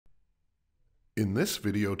In this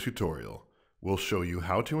video tutorial, we'll show you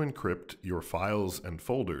how to encrypt your files and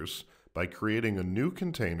folders by creating a new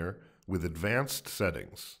container with advanced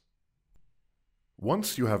settings.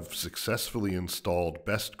 Once you have successfully installed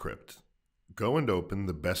BestCrypt, go and open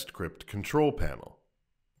the BestCrypt control panel.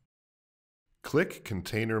 Click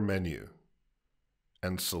Container menu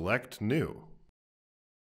and select New.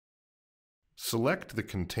 Select the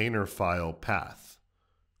container file path.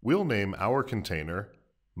 We'll name our container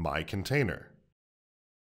My Container.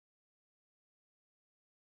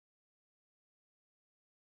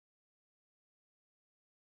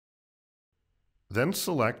 Then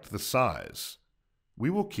select the size. We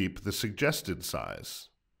will keep the suggested size.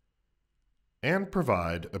 And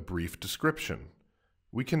provide a brief description.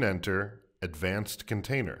 We can enter Advanced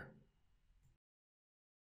Container.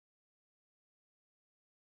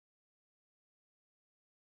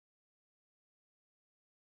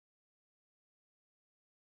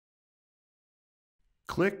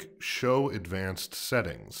 Click Show Advanced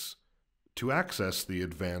Settings to access the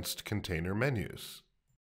Advanced Container menus.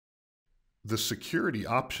 The Security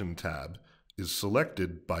Option tab is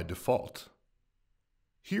selected by default.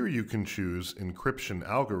 Here you can choose encryption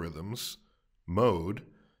algorithms, mode,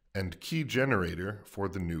 and key generator for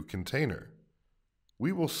the new container.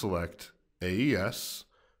 We will select AES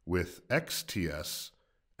with XTS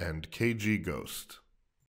and KG Ghost.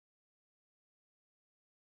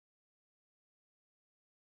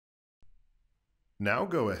 Now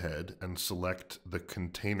go ahead and select the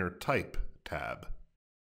Container Type tab.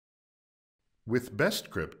 With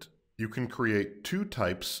BestCrypt, you can create two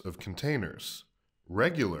types of containers,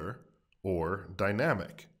 regular or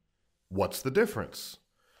dynamic. What's the difference?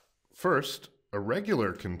 First, a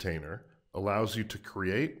regular container allows you to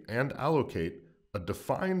create and allocate a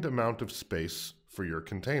defined amount of space for your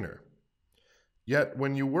container. Yet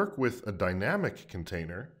when you work with a dynamic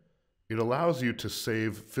container, it allows you to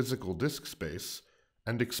save physical disk space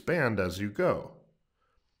and expand as you go.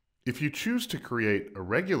 If you choose to create a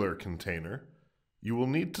regular container, you will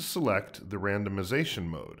need to select the randomization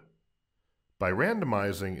mode. By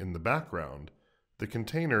randomizing in the background, the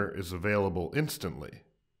container is available instantly.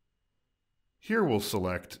 Here we'll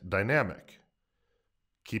select Dynamic.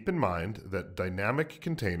 Keep in mind that dynamic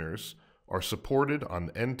containers are supported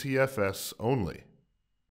on NTFS only.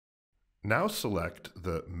 Now select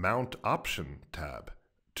the Mount Option tab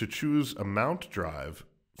to choose a mount drive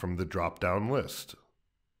from the drop-down list.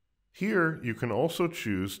 Here, you can also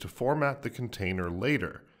choose to format the container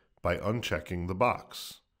later by unchecking the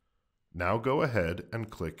box. Now go ahead and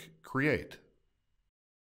click Create.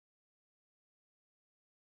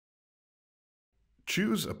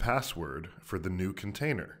 Choose a password for the new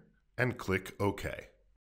container and click OK.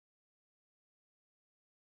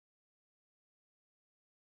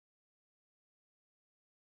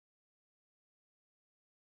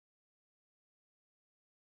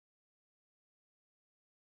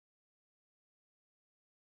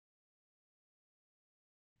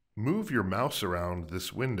 Move your mouse around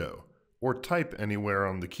this window or type anywhere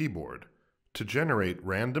on the keyboard to generate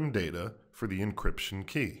random data for the encryption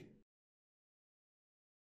key.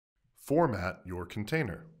 Format your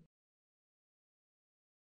container.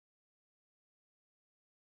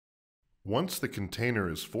 Once the container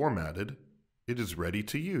is formatted, it is ready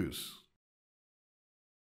to use.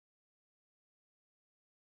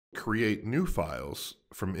 Create new files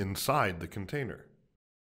from inside the container.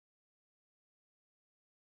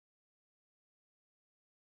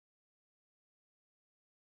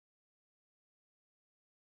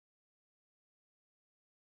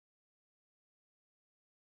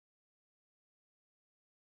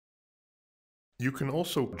 You can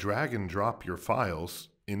also drag and drop your files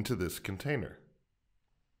into this container.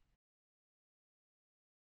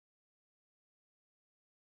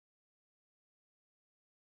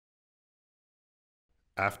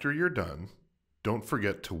 After you're done, don't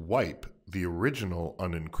forget to wipe the original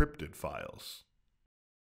unencrypted files.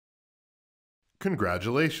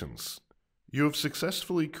 Congratulations! You have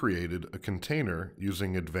successfully created a container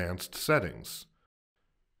using advanced settings.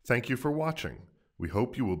 Thank you for watching. We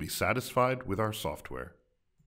hope you will be satisfied with our software.